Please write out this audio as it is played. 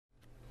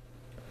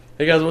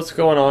Hey guys, what's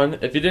going on?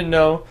 If you didn't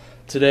know,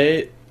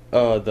 today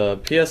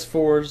the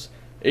PS4's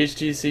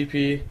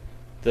HDCP,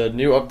 the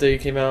new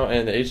update came out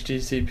and the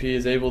HDCP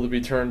is able to be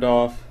turned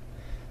off.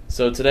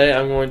 So today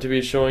I'm going to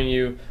be showing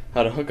you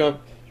how to hook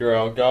up your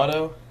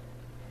Elgato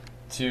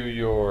to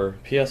your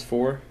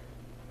PS4.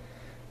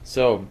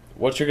 So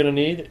what you're going to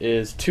need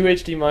is two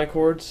HDMI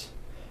cords.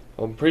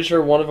 I'm pretty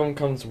sure one of them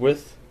comes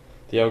with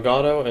the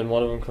Elgato and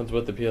one of them comes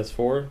with the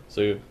PS4,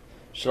 so you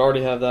should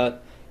already have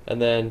that.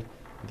 And then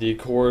the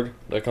cord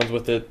that comes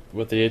with it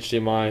with the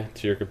HDMI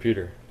to your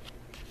computer.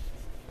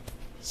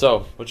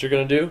 So what you're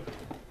going to do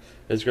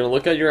is you're going to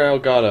look at your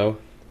Elgato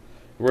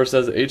where it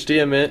says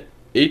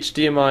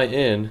HDMI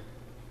in.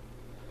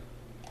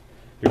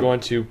 You're going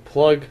to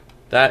plug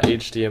that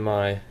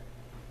HDMI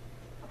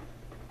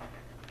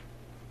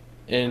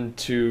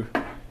into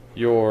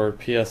your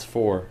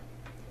PS4.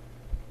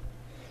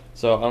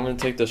 So I'm going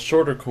to take the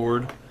shorter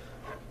cord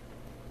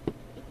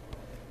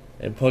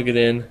and plug it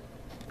in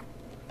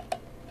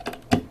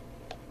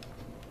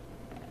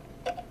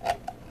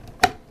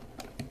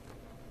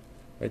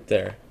right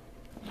there.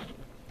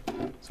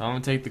 So I'm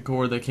going to take the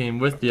cord that came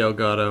with the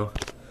Elgato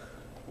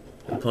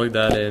and plug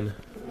that in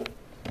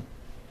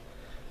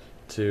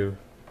to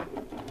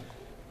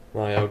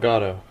my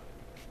Elgato.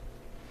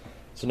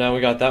 So now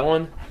we got that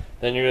one.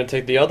 Then you're going to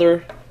take the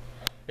other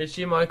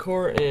HDMI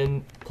cord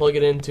and plug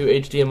it into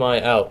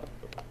HDMI out.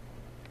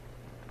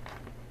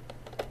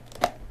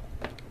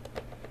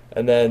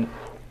 And then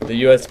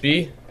the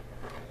USB,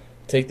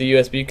 take the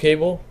USB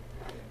cable,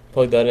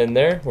 plug that in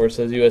there where it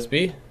says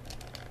USB.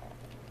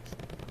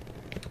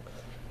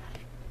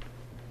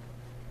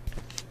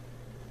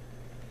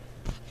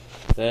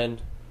 Then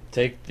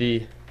take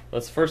the,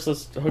 let's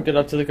hook it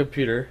up to the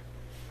computer.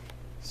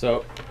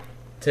 So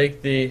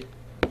take the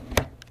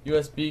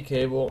USB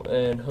cable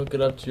and hook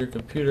it up to your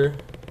computer.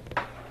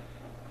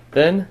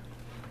 Then,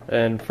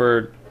 you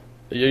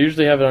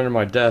usually have it under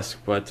my desk,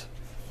 but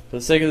for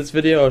the sake of this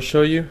video I'll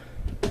show you.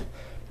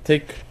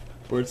 Take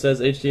where it says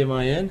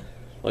HDMI in,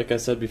 like I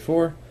said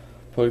before,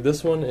 plug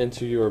this one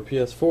into your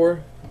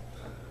PS4.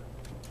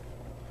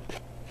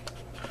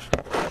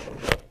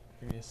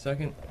 Give me a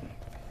second.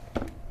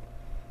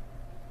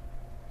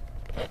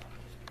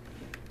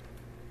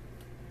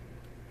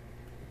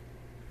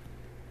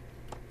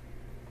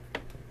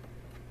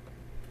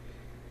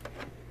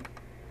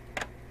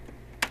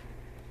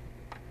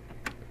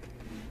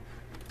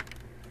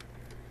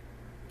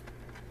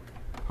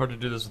 Hard to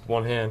do this with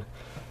one hand.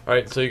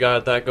 Alright, so you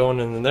got that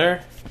going in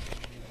there.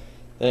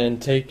 Then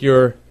take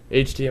your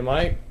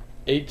HDMI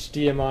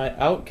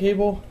out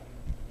cable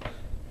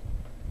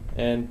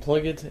and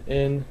plug it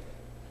in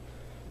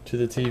to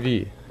the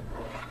TV.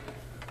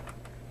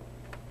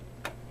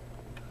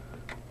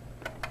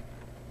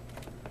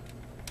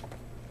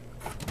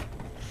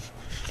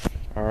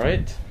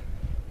 Alright.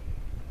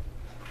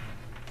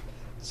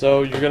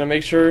 So you're going to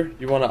make sure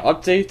you want to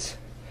update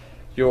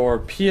your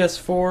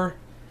PS4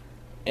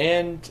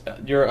 and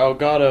your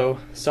Elgato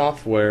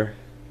software.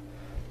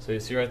 So you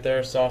see right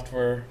there,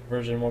 software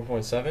version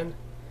 1.7.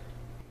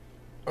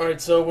 Alright,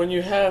 so when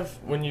you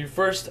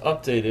first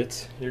update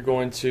it, you're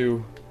going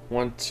to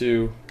want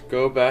to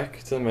go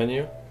back to the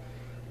menu,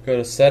 go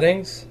to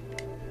settings,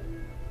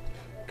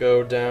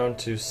 go down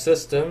to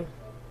system,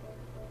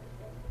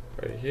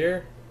 right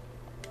here,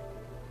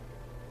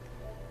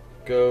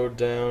 go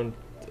down,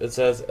 it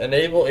says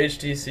enable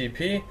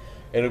HDCP,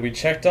 it'll be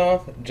checked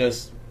off,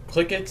 just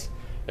click it,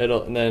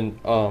 and then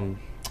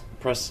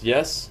press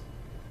yes,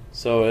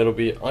 so it'll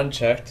be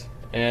unchecked,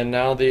 and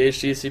now the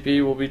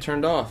HDCP will be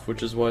turned off,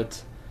 which is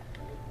what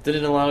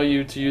didn't allow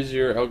you to use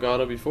your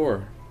Elgato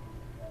before.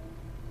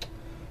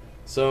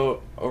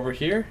 So over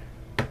here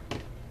you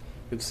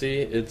can see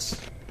it's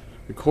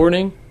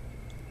recording.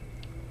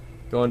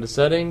 Go into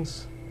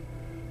settings,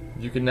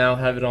 you can now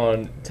have it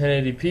on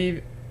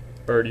 1080p,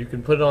 or you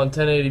can put it on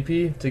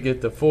 1080p to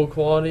get the full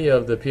quality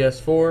of the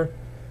PS4.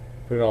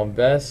 Put it on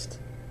best.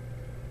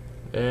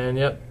 And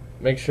yep,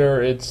 make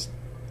sure it's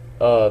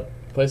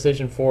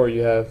PlayStation 4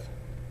 you have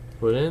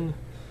put in.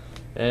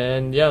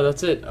 And yeah,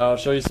 that's it. I'll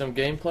show you some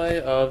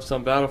gameplay of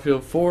some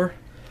Battlefield 4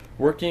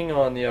 working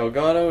on the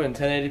Elgato in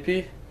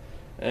 1080p.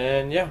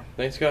 And yeah,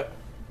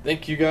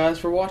 thank you guys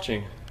for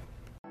watching.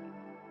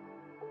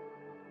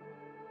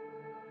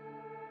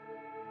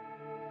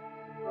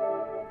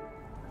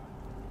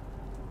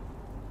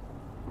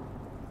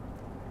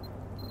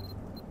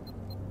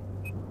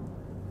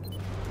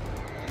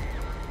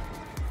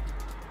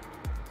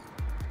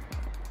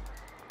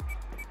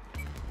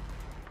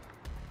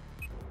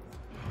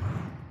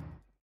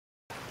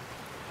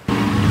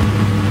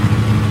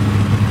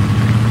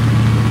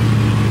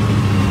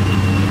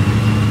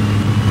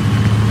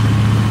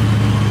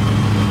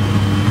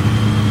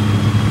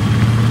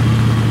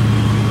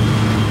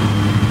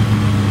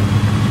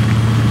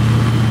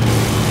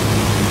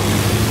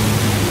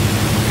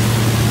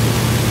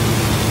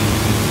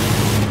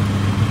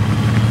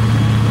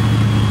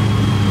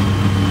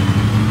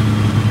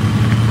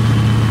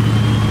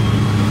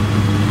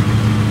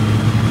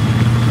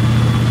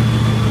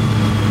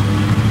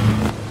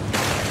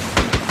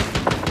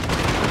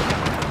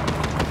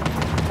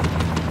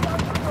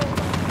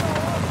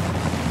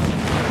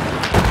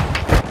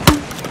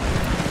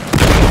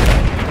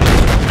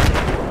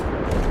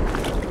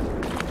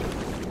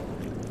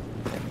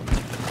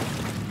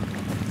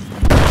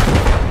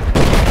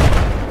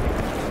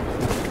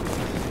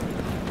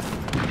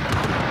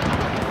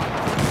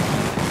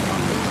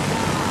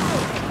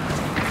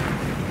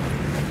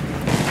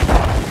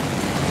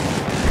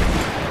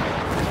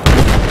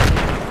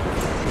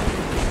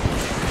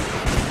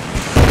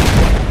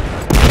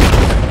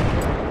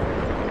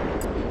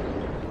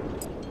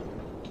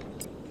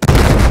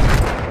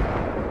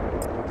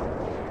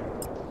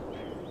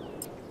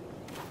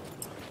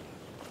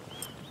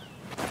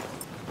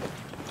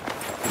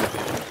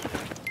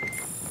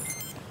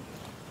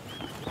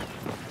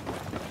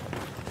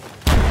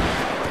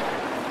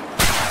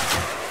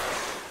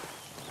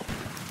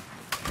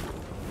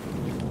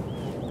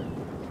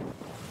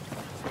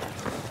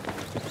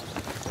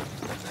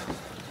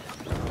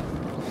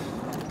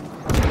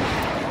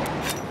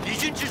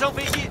 接上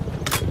飞机。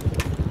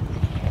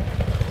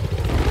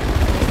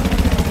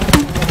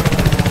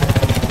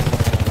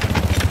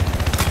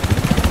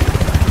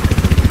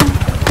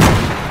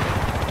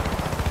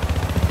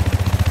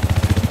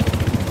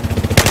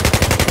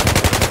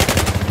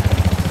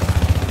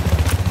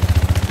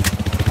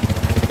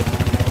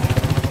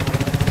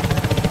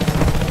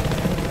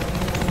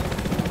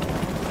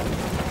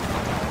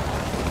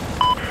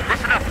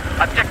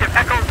Objective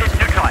Echo is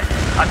neutralized.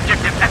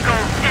 Objective Echo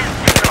is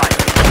neutralized.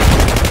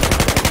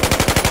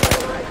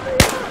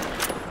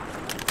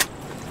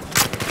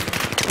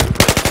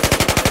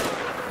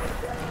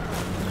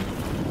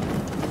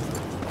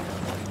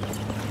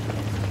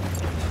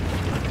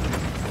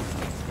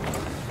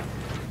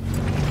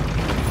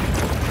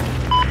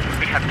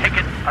 We have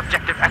taken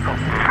Objective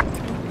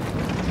Echo.